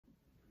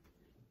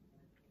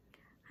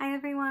Hi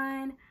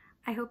everyone.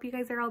 I hope you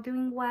guys are all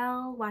doing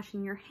well,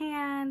 washing your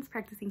hands,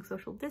 practicing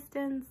social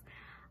distance.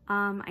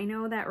 I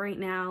know that right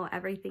now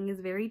everything is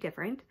very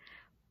different,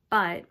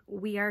 but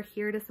we are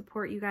here to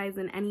support you guys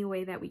in any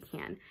way that we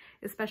can,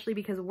 especially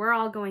because we're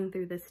all going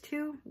through this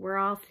too. We're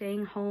all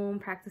staying home,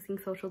 practicing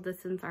social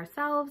distance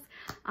ourselves,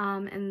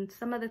 and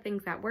some of the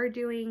things that we're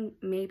doing,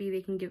 maybe they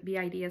can be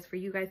ideas for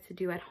you guys to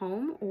do at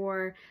home,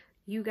 or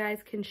you guys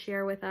can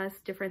share with us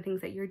different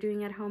things that you're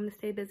doing at home to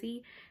stay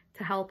busy,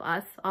 to help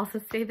us also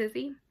stay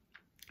busy.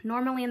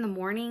 Normally in the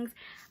mornings,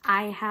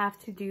 I have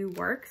to do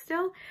work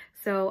still,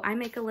 so I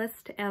make a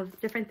list of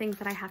different things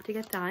that I have to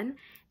get done,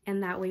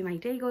 and that way my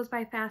day goes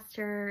by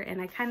faster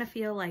and I kind of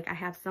feel like I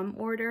have some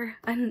order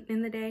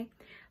in the day.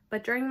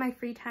 But during my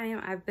free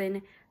time, I've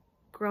been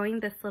growing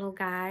this little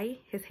guy.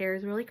 His hair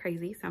is really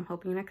crazy, so I'm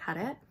hoping to cut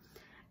it.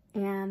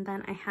 And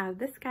then I have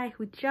this guy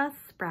who just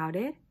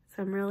sprouted,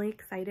 so I'm really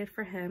excited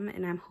for him,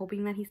 and I'm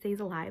hoping that he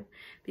stays alive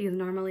because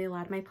normally a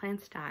lot of my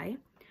plants die.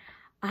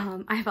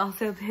 I've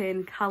also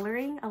been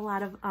coloring a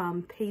lot of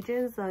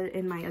pages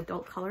in my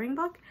adult coloring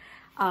book.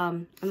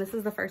 And this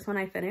is the first one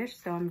I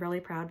finished, so I'm really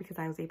proud because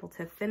I was able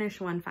to finish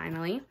one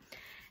finally.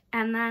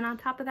 And then on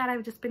top of that,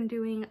 I've just been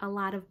doing a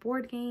lot of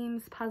board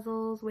games,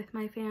 puzzles with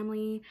my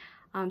family,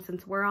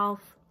 since we're all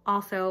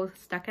also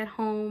stuck at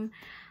home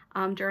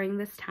during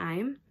this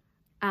time.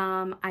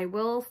 I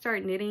will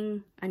start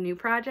knitting a new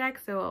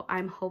project, so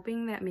I'm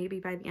hoping that maybe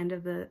by the end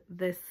of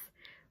this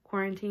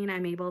quarantine,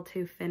 I'm able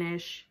to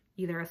finish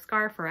either a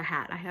scarf or a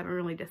hat. I haven't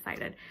really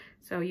decided.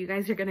 So you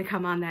guys are gonna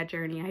come on that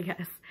journey, I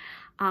guess.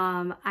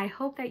 I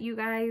hope that you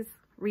guys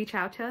reach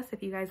out to us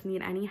if you guys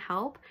need any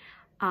help.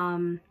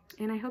 And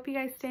I hope you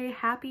guys stay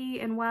happy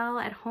and well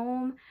at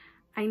home.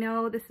 I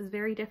know this is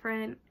very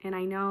different, and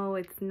I know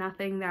it's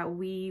nothing that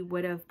we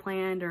would have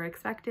planned or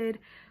expected,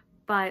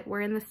 but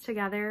we're in this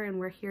together and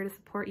we're here to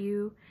support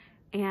you.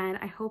 And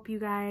I hope you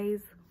guys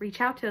reach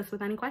out to us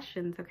with any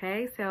questions,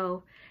 okay?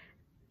 So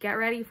get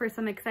ready for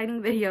some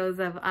exciting videos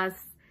of us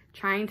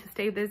trying to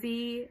stay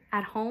busy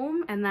at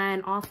home, and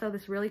then also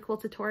this really cool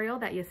tutorial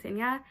that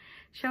Yesenia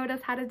showed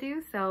us how to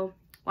do. So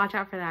watch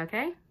out for that,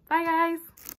 okay? Bye guys.